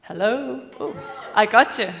Hello? Oh, I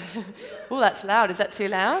got you. Oh, that's loud. Is that too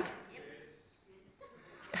loud?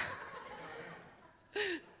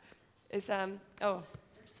 Is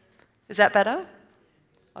is that better?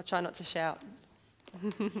 I'll try not to shout.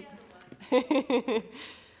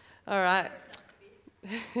 All right.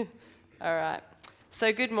 All right.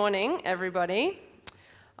 So good morning, everybody.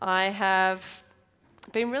 I have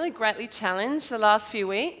been really greatly challenged the last few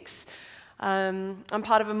weeks. I'm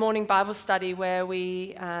part of a morning Bible study where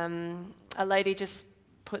a lady just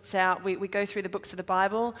puts out, we go through the books of the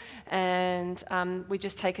Bible and we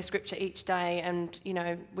just take a scripture each day and,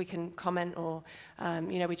 we can comment or,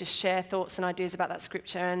 we just share thoughts and ideas about that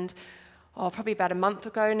scripture. And probably about a month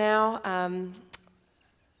ago now,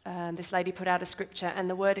 this lady put out a scripture and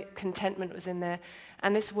the word contentment was in there.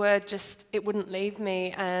 And this word it wouldn't leave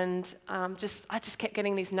me. And I just kept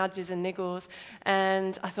getting these nudges and niggles.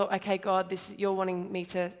 And I thought, okay, God, you're wanting me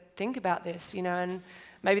to think about this, and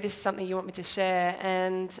maybe this is something you want me to share.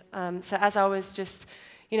 And so as I was just,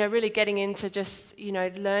 really getting into just,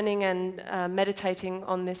 learning and meditating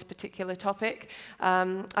on this particular topic,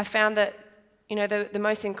 I found that, the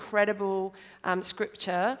most incredible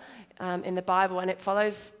scripture in the Bible, and it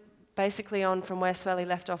follows basically on from where Swelly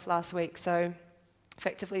left off last week. So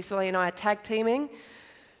effectively, Swelly and I are tag teaming.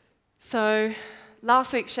 So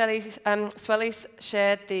last week, Swelly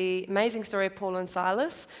shared the amazing story of Paul and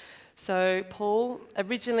Silas. So Paul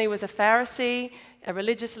originally was a Pharisee, a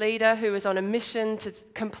religious leader who was on a mission to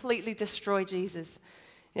completely destroy Jesus.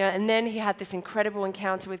 And then he had this incredible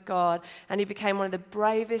encounter with God, and he became one of the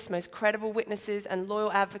bravest, most credible witnesses and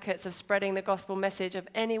loyal advocates of spreading the gospel message of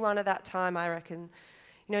anyone at that time, I reckon.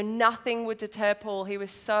 Nothing would deter Paul. He was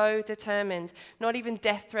so determined. Not even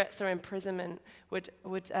death threats or imprisonment would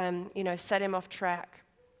set him off track.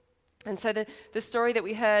 And so the story that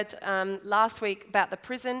we heard last week about the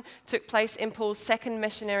prison took place in Paul's second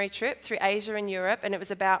missionary trip through Asia and Europe, and it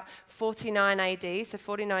was about 49 AD, so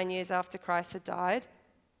 49 years after Christ had died.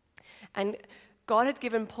 And God had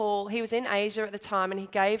given Paul, he was in Asia at the time, and he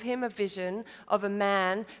gave him a vision of a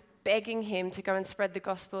man begging him to go and spread the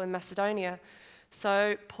gospel in Macedonia.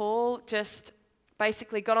 So Paul just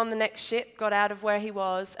basically got on the next ship, got out of where he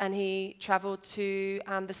was, and he traveled to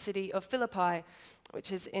the city of Philippi,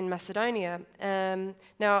 which is in Macedonia.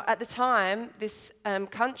 Now, at the time, this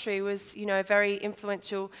country was, a very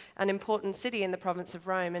influential and important city in the province of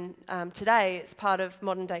Rome, and today it's part of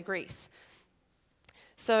modern-day Greece.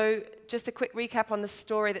 So just a quick recap on the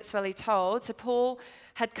story that Swelly told. So Paul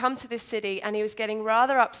had come to this city and he was getting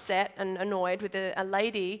rather upset and annoyed with a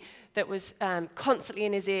lady that was constantly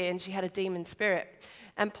in his ear, and she had a demon spirit.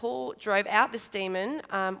 And Paul drove out this demon,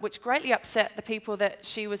 which greatly upset the people that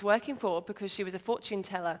she was working for because she was a fortune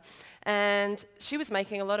teller. And she was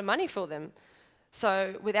making a lot of money for them.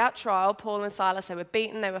 So without trial, Paul and Silas, they were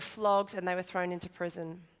beaten, they were flogged, and they were thrown into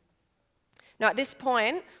prison. Now, at this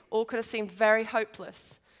point, all could have seemed very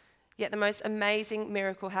hopeless, yet the most amazing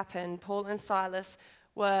miracle happened. Paul and Silas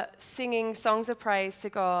were singing songs of praise to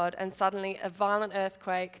God, and suddenly a violent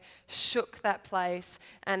earthquake shook that place,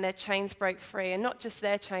 and their chains broke free. And not just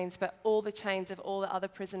their chains, but all the chains of all the other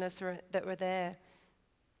prisoners that were there.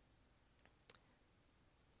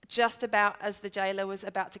 Just about as the jailer was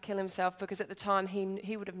about to kill himself, because at the time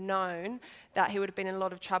he would have known that he would have been in a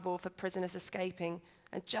lot of trouble for prisoners escaping.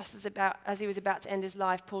 And just as he was about to end his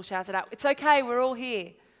life, Paul shouted out, "It's okay, we're all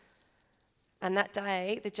here." And that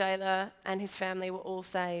day, the jailer and his family were all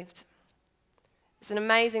saved. It's an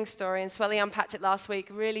amazing story, and Swelly unpacked it last week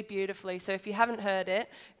really beautifully. So if you haven't heard it,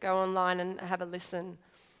 go online and have a listen.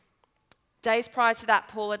 Days prior to that,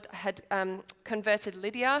 Paul had converted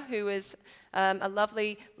Lydia, who was a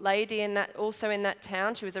lovely lady also in that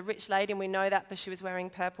town. She was a rich lady, and we know that because she was wearing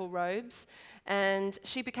purple robes. And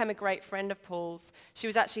she became a great friend of Paul's. She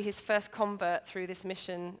was actually his first convert through this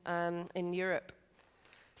mission in Europe.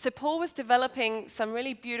 So Paul was developing some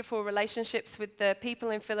really beautiful relationships with the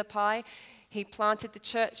people in Philippi. He planted the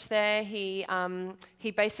church there. He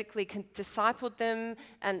basically discipled them,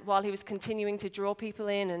 and while he was continuing to draw people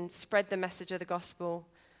in and spread the message of the gospel.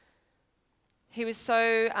 He was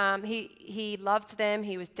he loved them,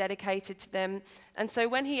 he was dedicated to them. And so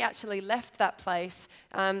when he actually left that place,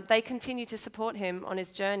 they continued to support him on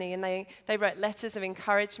his journey, and they wrote letters of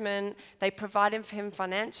encouragement. They provided for him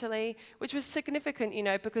financially, which was significant,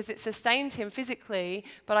 because it sustained him physically,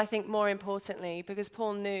 but I think more importantly, because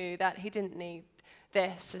Paul knew that he didn't need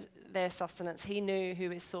their sustenance. He knew who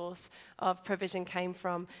his source of provision came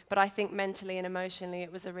from. But I think mentally and emotionally,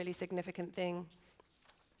 it was a really significant thing.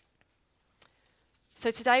 So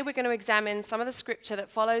today we're going to examine some of the scripture that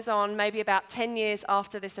follows on maybe about 10 years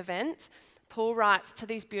after this event. Paul writes to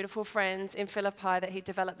these beautiful friends in Philippi that he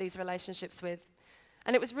developed these relationships with.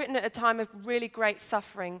 And it was written at a time of really great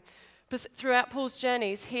suffering. Because throughout Paul's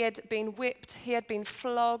journeys, he had been whipped, he had been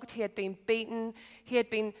flogged, he had been beaten, he had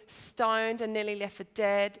been stoned and nearly left for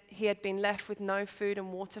dead. He had been left with no food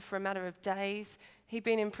and water for a matter of days. He'd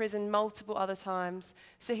been in prison multiple other times.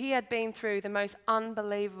 So he had been through the most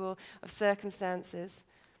unbelievable of circumstances.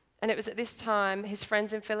 And it was at this time his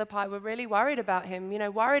friends in Philippi were really worried about him,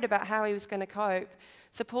 worried about how he was going to cope.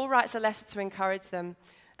 So Paul writes a letter to encourage them.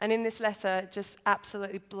 And in this letter, it just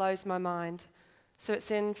absolutely blows my mind. So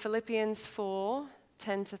it's in Philippians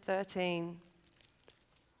 4:10-13.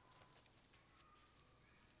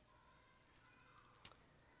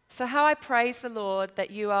 So how I praise the Lord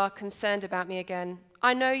that you are concerned about me again.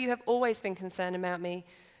 I know you have always been concerned about me,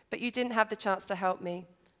 but you didn't have the chance to help me.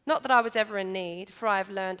 Not that I was ever in need, for I have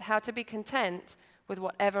learned how to be content with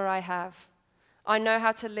whatever I have. I know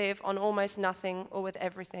how to live on almost nothing or with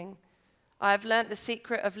everything. I have learned the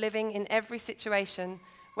secret of living in every situation,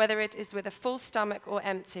 whether it is with a full stomach or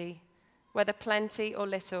empty, whether plenty or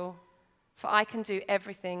little, for I can do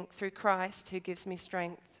everything through Christ who gives me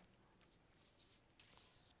strength.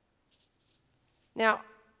 Now,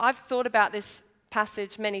 I've thought about this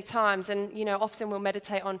passage many times, and often we'll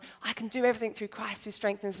meditate on I can do everything through Christ who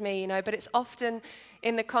strengthens me, but it's often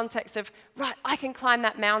in the context of, right, I can climb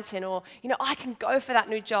that mountain, or I can go for that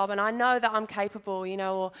new job and I know that I'm capable,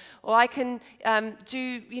 or I can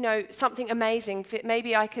do something amazing.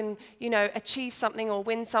 Maybe I can achieve something or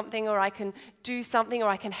win something, or I can do something, or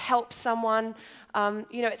I can help someone.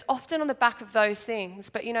 It's often on the back of those things,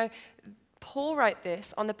 but Paul wrote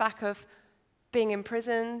this on the back of being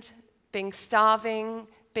imprisoned, being starving,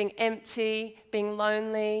 being empty, being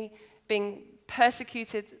lonely, being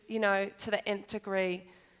persecuted, to the nth degree.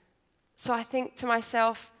 So I think to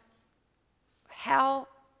myself, how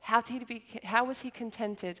was he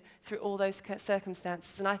contented through all those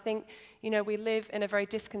circumstances? And I think, we live in a very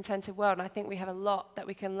discontented world, and I think we have a lot that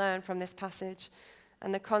we can learn from this passage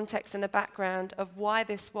and the context and the background of why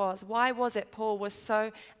this was. Why was it Paul was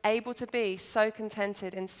so able to be so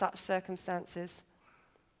contented in such circumstances?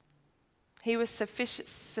 He was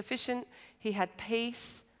sufficient, he had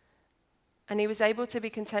peace, and he was able to be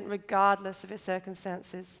content regardless of his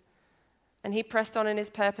circumstances. And he pressed on in his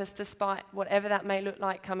purpose despite whatever that may look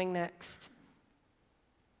like coming next.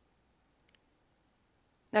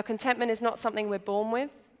 Now, contentment is not something we're born with.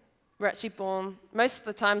 We're actually born most of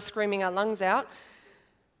the time screaming our lungs out.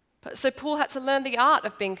 So Paul had to learn the art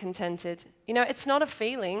of being contented. It's not a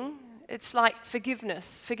feeling. It's like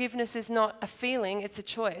forgiveness. Forgiveness is not a feeling, it's a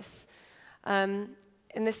choice. In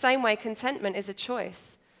the same way, contentment is a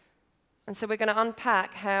choice. And so we're going to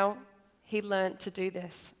unpack how he learned to do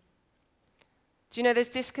this. Do there's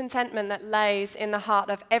discontentment that lays in the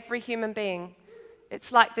heart of every human being.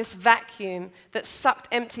 It's like this vacuum that's sucked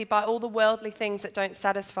empty by all the worldly things that don't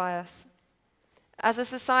satisfy us. As a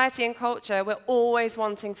society and culture, we're always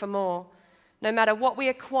wanting for more. No matter what we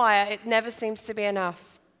acquire, it never seems to be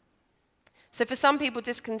enough. So for some people,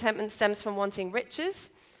 discontentment stems from wanting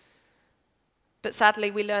riches, but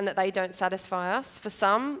sadly, we learn that they don't satisfy us. For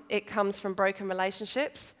some, it comes from broken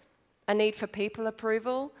relationships, a need for people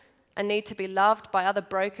approval, a need to be loved by other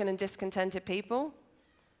broken and discontented people.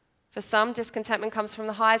 For some, discontentment comes from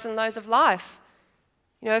the highs and lows of life.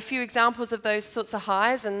 A few examples of those sorts of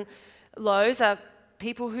highs and lows are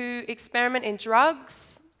people who experiment in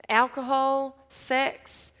drugs, alcohol,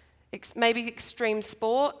 sex, maybe extreme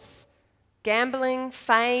sports, gambling,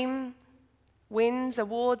 fame, wins,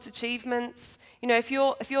 awards, achievements. If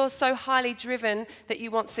you're so highly driven that you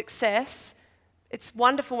want success, it's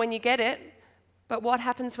wonderful when you get it, but what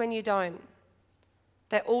happens when you don't?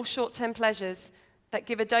 They're all short-term pleasures that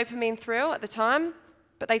give a dopamine thrill at the time,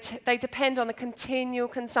 but they depend on the continual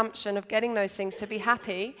consumption of getting those things to be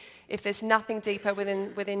happy if there's nothing deeper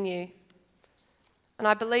within you. And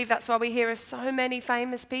I believe that's why we hear of so many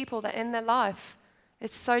famous people that end their life.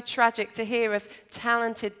 It's so tragic to hear of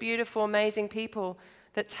talented, beautiful, amazing people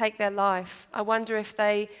that take their life. I wonder if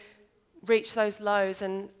they reach those lows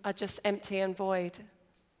and are just empty and void.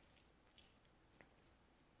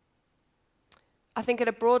 I think at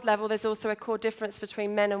a broad level, there's also a core difference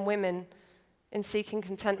between men and women in seeking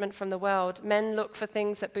contentment from the world. Men look for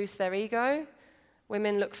things that boost their ego.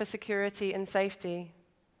 Women look for security and safety.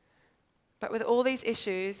 But with all these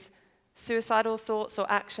issues, suicidal thoughts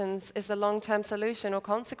or actions is the long-term solution or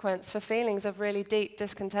consequence for feelings of really deep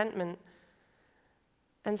discontentment.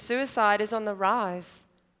 And suicide is on the rise.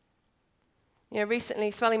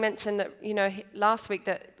 Recently, Swelly mentioned that, last week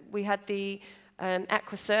that we had the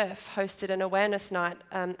Aqua Surf hosted an awareness night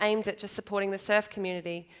aimed at just supporting the surf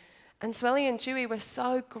community. And Swelly and Dewey were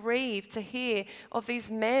so grieved to hear of these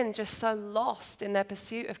men just so lost in their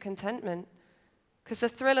pursuit of contentment. Because the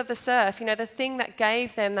thrill of the surf, the thing that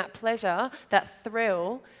gave them that pleasure, that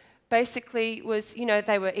thrill, basically was,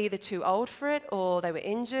 they were either too old for it, or they were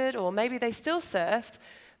injured, or maybe they still surfed,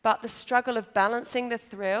 but the struggle of balancing the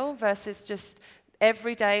thrill versus just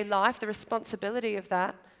everyday life, the responsibility of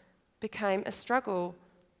that became a struggle.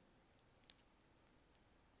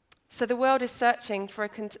 So the world is searching for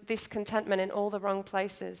this contentment in all the wrong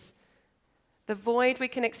places. The void we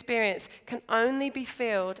can experience can only be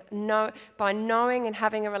filled by knowing and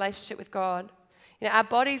having a relationship with God. Our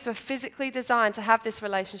bodies were physically designed to have this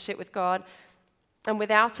relationship with God, and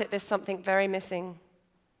without it, there's something very missing.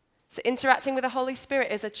 So interacting with the Holy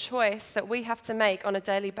Spirit is a choice that we have to make on a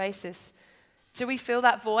daily basis. Do we fill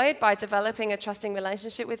that void by developing a trusting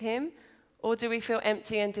relationship with Him, or do we feel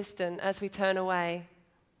empty and distant as we turn away?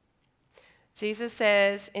 Jesus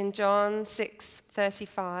says in John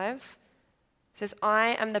 6:35, says, "I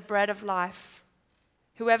am the bread of life.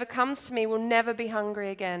 Whoever comes to me will never be hungry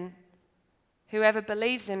again. Whoever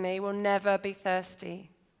believes in me will never be thirsty."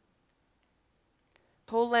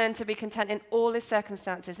 Paul learned to be content in all his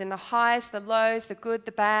circumstances, in the highs, the lows, the good,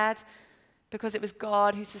 the bad, because it was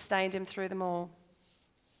God who sustained him through them all.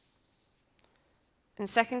 In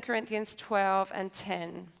 2 Corinthians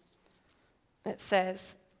 12:10, it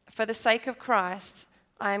says, "For the sake of Christ,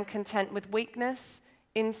 I am content with weakness,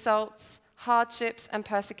 insults, hardships, and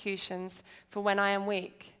persecutions, for when I am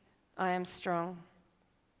weak, I am strong."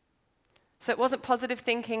 So it wasn't positive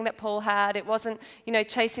thinking that Paul had. It wasn't,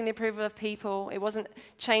 chasing the approval of people. It wasn't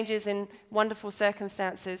changes in wonderful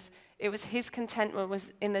circumstances. It was his contentment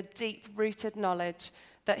was in the deep-rooted knowledge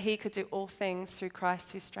that he could do all things through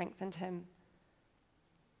Christ who strengthened him.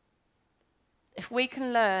 If we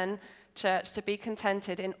can learn, church, to be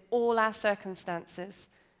contented in all our circumstances,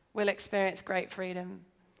 we'll experience great freedom.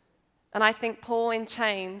 And I think Paul in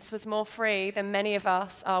chains was more free than many of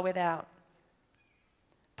us are without.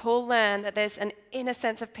 Paul learned that there's an inner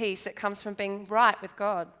sense of peace that comes from being right with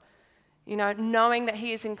God, knowing that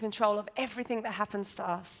He is in control of everything that happens to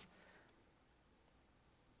us.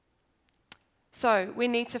 So we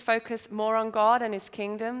need to focus more on God and His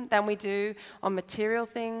kingdom than we do on material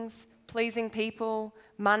things, pleasing people,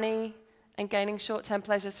 money, and gaining short-term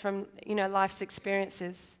pleasures from, life's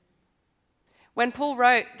experiences. When Paul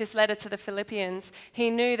wrote this letter to the Philippians, he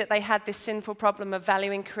knew that they had this sinful problem of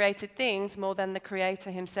valuing created things more than the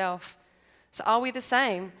Creator Himself. So are we the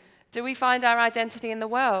same? Do we find our identity in the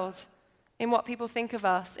world, in what people think of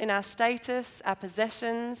us, in our status, our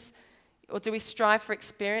possessions, or do we strive for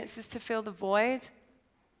experiences to fill the void?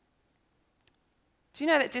 Do you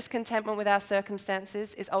know that discontentment with our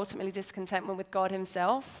circumstances is ultimately discontentment with God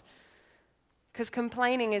Himself? Because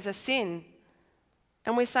complaining is a sin.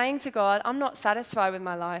 And we're saying to God, I'm not satisfied with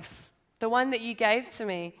my life, the one that you gave to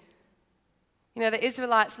me. The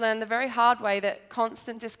Israelites learned the very hard way that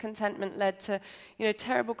constant discontentment led to,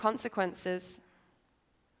 terrible consequences.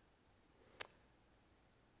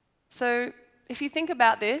 So if you think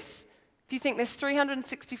about this, if you think there's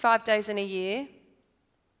 365 days in a year,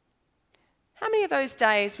 how many of those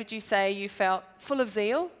days would you say you felt full of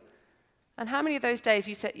zeal? And how many of those days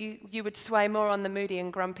you said you would sway more on the moody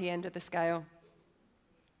and grumpy end of the scale?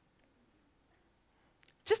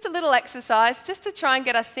 Just a little exercise, just to try and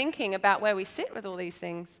get us thinking about where we sit with all these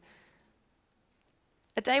things.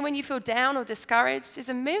 A day when you feel down or discouraged is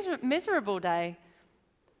a miserable day.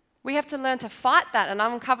 We have to learn to fight that and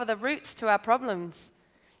uncover the roots to our problems.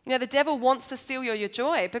 The devil wants to steal your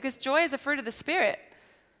joy because joy is a fruit of the Spirit.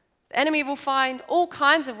 The enemy will find all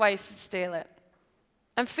kinds of ways to steal it.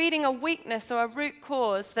 And feeding a weakness or a root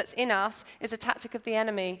cause that's in us is a tactic of the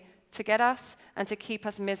enemy to get us and to keep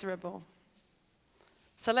us miserable.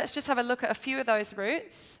 So let's just have a look at a few of those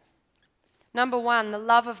roots. Number one, the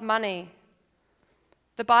love of money.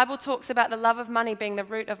 The Bible talks about the love of money being the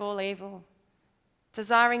root of all evil.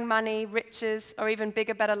 Desiring money, riches, or even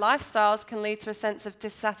bigger, better lifestyles can lead to a sense of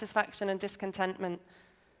dissatisfaction and discontentment.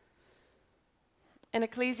 In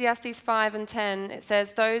Ecclesiastes 5:10, it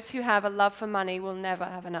says, "Those who have a love for money will never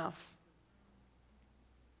have enough."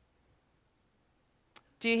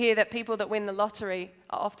 Do you hear that people that win the lottery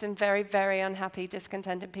are often very, very unhappy,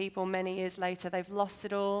 discontented people many years later? They've lost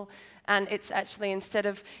it all, and it's actually, instead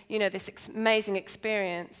of, this amazing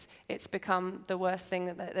experience, it's become the worst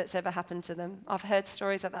thing that's ever happened to them. I've heard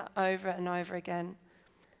stories of that over and over again.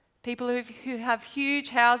 People who have huge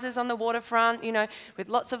houses on the waterfront, with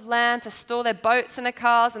lots of land to store their boats and their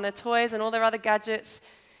cars and their toys and all their other gadgets.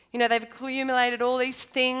 They've accumulated all these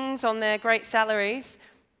things on their great salaries,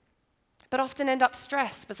 but often end up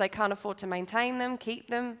stressed because they can't afford to maintain them, keep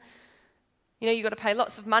them. You've got to pay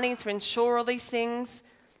lots of money to insure all these things.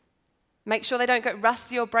 Make sure they don't get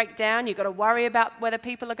rusty or break down. You've got to worry about whether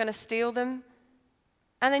people are going to steal them.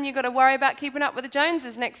 And then you've got to worry about keeping up with the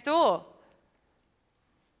Joneses next door.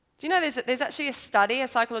 Do you know there's actually a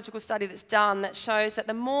psychological study that's done that shows that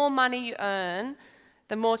the more money you earn,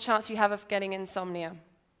 the more chance you have of getting insomnia.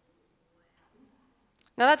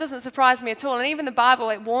 Now that doesn't surprise me at all, and even the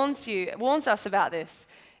Bible, it warns us about this.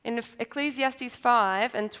 In Ecclesiastes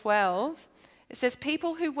 5:12, it says,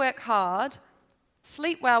 people who work hard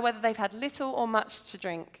sleep well whether they've had little or much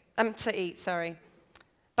to eat.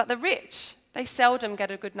 But the rich, they seldom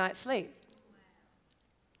get a good night's sleep.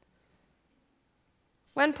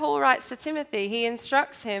 When Paul writes to Timothy, he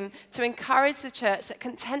instructs him to encourage the church that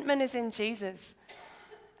contentment is in Jesus.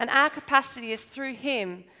 And our capacity is through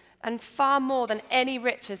him and far more than any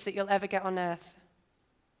riches that you'll ever get on earth.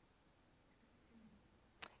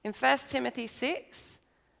 In 1 Timothy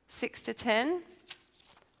 6:6-10,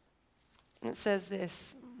 it says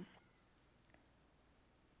this.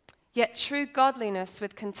 Yet true godliness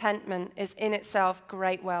with contentment is in itself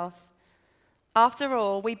great wealth. After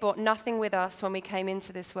all, we brought nothing with us when we came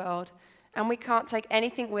into this world, and we can't take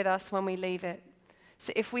anything with us when we leave it.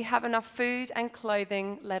 So if we have enough food and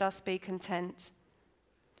clothing, let us be content.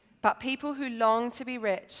 But people who long to be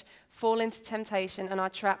rich fall into temptation and are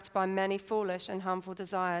trapped by many foolish and harmful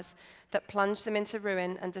desires that plunge them into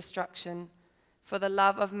ruin and destruction. For the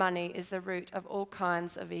love of money is the root of all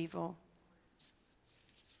kinds of evil.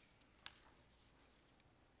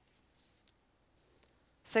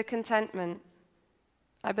 So contentment.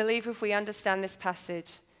 I believe if we understand this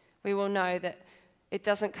passage, we will know that it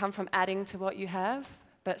doesn't come from adding to what you have,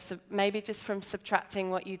 but maybe just from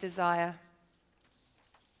subtracting what you desire.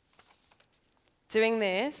 Doing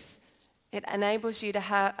this, it enables you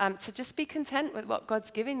to just be content with what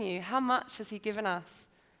God's given you. How much has he given us?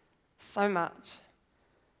 So much.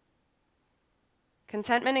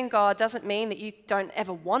 Contentment in God doesn't mean that you don't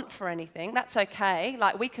ever want for anything. That's okay.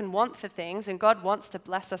 Like, we can want for things, and God wants to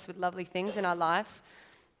bless us with lovely things in our lives.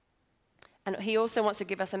 And he also wants to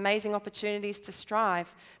give us amazing opportunities to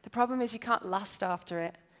strive. The problem is you can't lust after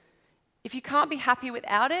it. If you can't be happy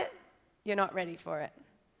without it, you're not ready for it.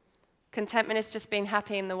 Contentment is just being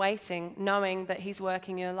happy in the waiting, knowing that he's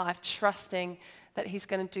working in your life, trusting that he's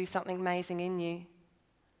going to do something amazing in you.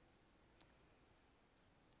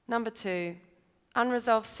 Number 2,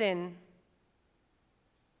 unresolved sin.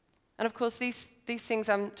 And of course, these things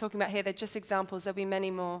I'm talking about here, they're just examples. There'll be many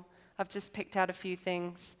more. I've just picked out a few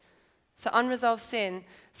things. So unresolved sin.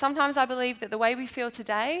 Sometimes I believe that the way we feel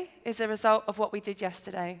today is the result of what we did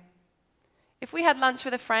yesterday. If we had lunch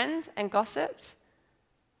with a friend and gossiped,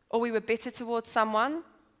 or we were bitter towards someone,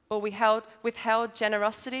 or we withheld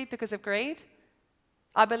generosity because of greed,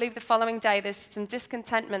 I believe the following day there's some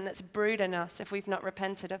discontentment that's brewed in us if we've not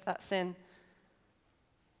repented of that sin.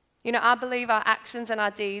 I believe our actions and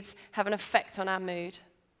our deeds have an effect on our mood,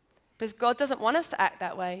 because God doesn't want us to act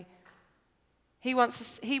that way. He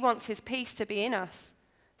wants his peace to be in us.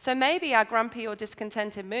 So maybe our grumpy or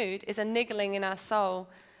discontented mood is a niggling in our soul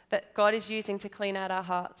that God is using to clean out our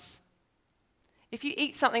hearts. If you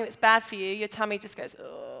eat something that's bad for you, your tummy just goes,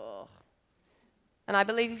 ugh. And I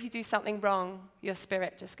believe if you do something wrong, your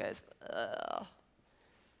spirit just goes, ugh.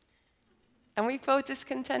 And we feel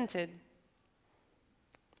discontented.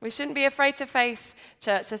 We shouldn't be afraid to face,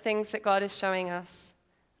 church, the things that God is showing us.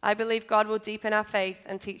 I believe God will deepen our faith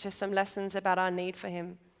and teach us some lessons about our need for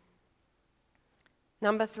him.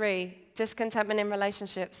 Number 3, discontentment in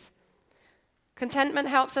relationships. Contentment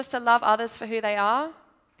helps us to love others for who they are.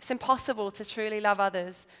 It's impossible to truly love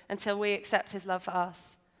others until we accept his love for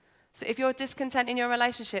us. So if you're discontent in your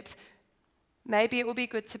relationships, maybe it will be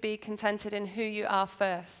good to be contented in who you are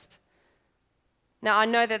first. Now, I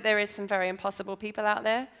know that there is some very impossible people out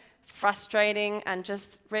there, frustrating and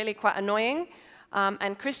just really quite annoying.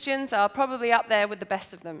 And Christians are probably up there with the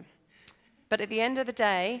best of them. But at the end of the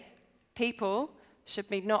day, people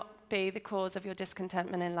should not be the cause of your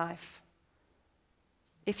discontentment in life.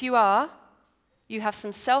 If you are, you have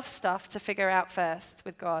some self-stuff to figure out first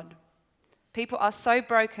with God. People are so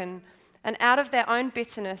broken, and out of their own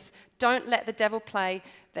bitterness, don't let the devil play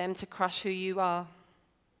them to crush who you are.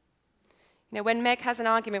 When Meg has an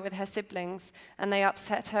argument with her siblings and they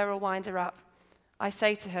upset her or wind her up, I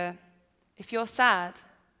say to her, if you're sad,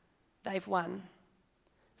 they've won.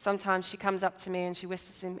 Sometimes she comes up to me and she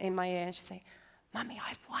whispers in my ear and she says, Mummy,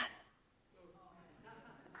 I've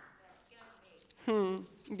won.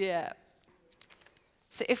 Yeah.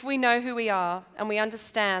 So if we know who we are and we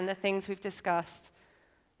understand the things we've discussed,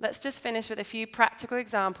 let's just finish with a few practical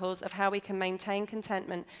examples of how we can maintain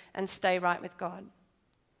contentment and stay right with God.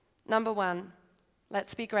 Number one,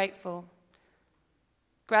 let's be grateful.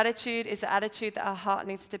 Gratitude is the attitude that our heart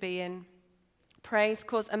needs to be in. Praise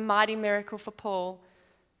caused a mighty miracle for Paul,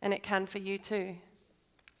 and it can for you too.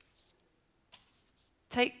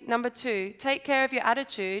 Number two, take care of your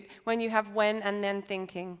attitude when you have when and then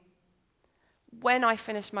thinking. When I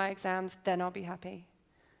finish my exams, then I'll be happy.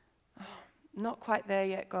 Oh, not quite there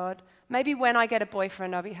yet, God. Maybe when I get a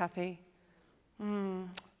boyfriend, I'll be happy.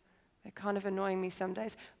 They're kind of annoying me some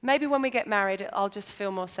days. Maybe when we get married, I'll just feel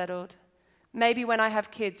more settled. Maybe when I have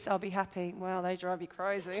kids, I'll be happy. Well, they drive me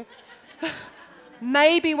crazy.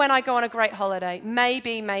 Maybe when I go on a great holiday.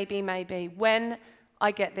 Maybe. When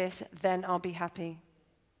I get this, then I'll be happy.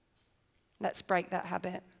 Let's break that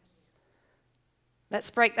habit. Let's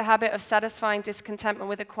break the habit of satisfying discontentment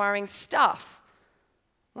with acquiring stuff.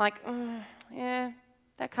 Like, yeah,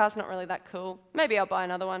 that car's not really that cool. Maybe I'll buy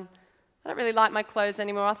another one. I don't really like my clothes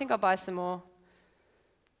anymore. I think I'll buy some more.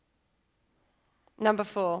 Number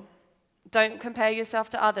 4, don't compare yourself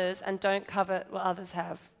to others and don't covet what others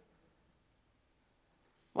have.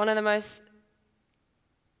 One of the most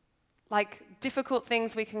difficult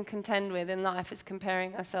things we can contend with in life is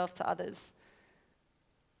comparing ourselves to others.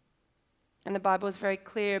 And the Bible is very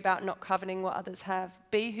clear about not coveting what others have.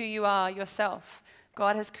 Be who you are yourself.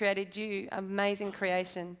 God has created you, amazing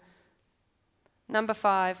creation. Number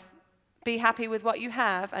 5, be happy with what you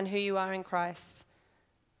have and who you are in Christ.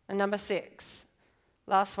 And number 6,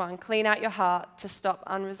 last one, clean out your heart to stop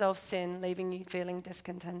unresolved sin, leaving you feeling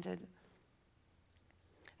discontented.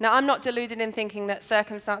 Now, I'm not deluded in thinking that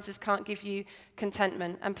circumstances can't give you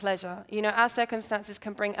contentment and pleasure. You know, our circumstances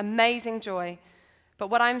can bring amazing joy,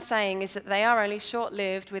 but what I'm saying is that they are only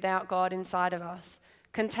short-lived without God inside of us.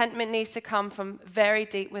 Contentment needs to come from very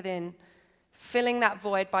deep within, filling that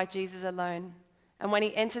void by Jesus alone. And when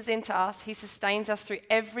he enters into us, he sustains us through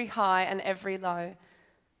every high and every low.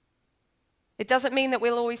 It doesn't mean that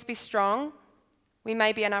we'll always be strong. We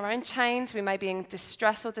may be in our own chains, we may be in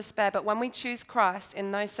distress or despair, but when we choose Christ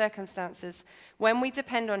in those circumstances, when we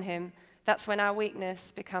depend on him, that's when our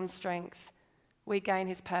weakness becomes strength. We gain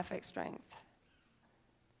his perfect strength.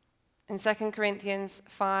 In 2 Corinthians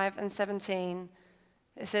 5:17,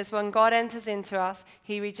 it says, when God enters into us,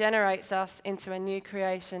 he regenerates us into a new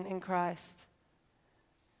creation in Christ.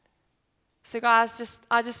 So guys,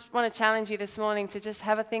 I just want to challenge you this morning to just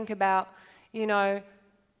have a think about,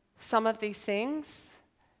 some of these things.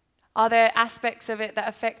 Are there aspects of it that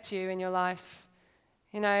affect you in your life?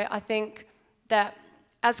 I think that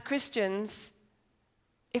as Christians,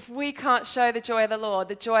 if we can't show the joy of the Lord,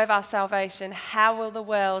 the joy of our salvation, how will the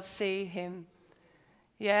world see him?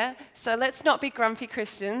 Yeah? So let's not be grumpy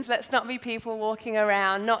Christians. Let's not be people walking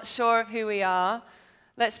around not sure of who we are.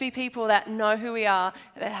 Let's be people that know who we are,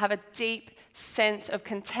 that have a deep sense of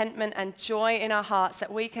contentment and joy in our hearts,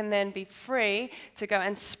 that we can then be free to go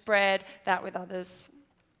and spread that with others.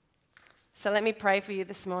 So let me pray for you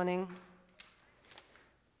this morning.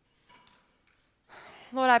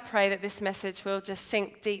 Lord, I pray that this message will just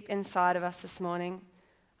sink deep inside of us this morning.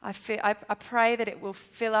 I pray that it will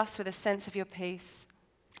fill us with a sense of your peace,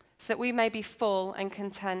 so that we may be full and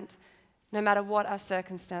content no matter what our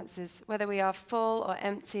circumstances, whether we are full or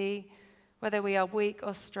empty, whether we are weak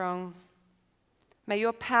or strong. May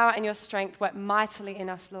your power and your strength work mightily in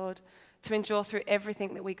us, Lord, to endure through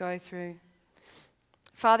everything that we go through.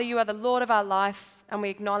 Father, you are the Lord of our life, and we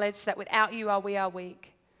acknowledge that without you we are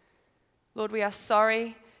weak. Lord, we are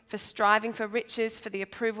sorry for striving for riches, for the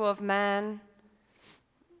approval of man.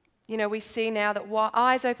 We see now that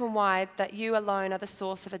eyes open wide, that you alone are the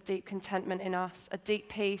source of a deep contentment in us, a deep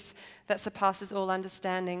peace that surpasses all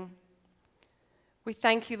understanding. We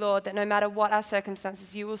thank you, Lord, that no matter what our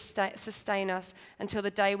circumstances, you will sustain us until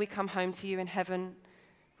the day we come home to you in heaven.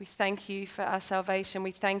 We thank you for our salvation.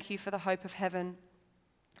 We thank you for the hope of heaven.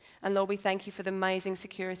 And Lord, we thank you for the amazing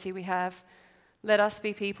security we have. Let us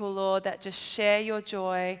be people, Lord, that just share your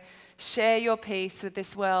joy, share your peace with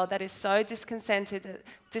this world that is so discontented,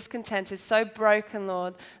 so broken,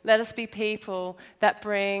 Lord. Let us be people that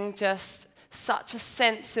bring just such a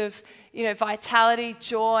sense of, vitality,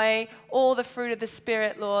 joy, all the fruit of the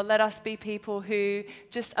Spirit, Lord. Let us be people who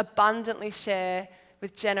just abundantly share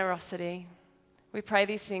with generosity. We pray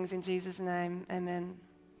these things in Jesus' name. Amen.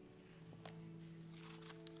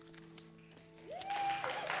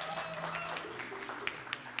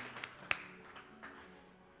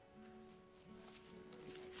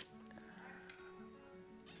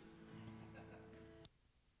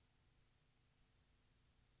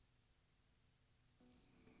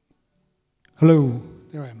 Hello,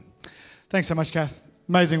 there I am. Thanks so much, Kath.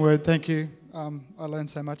 Amazing word, thank you. I learned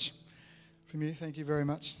so much from you, thank you very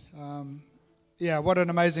much. Yeah, what an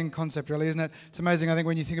amazing concept, really, isn't it? It's amazing, I think,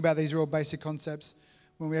 when you think about these real basic concepts,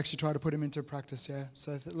 when we actually try to put them into practice, yeah.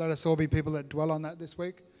 So let us all be people that dwell on that this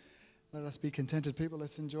week. Let us be contented people.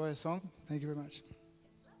 Let's enjoy a song. Thank you very much.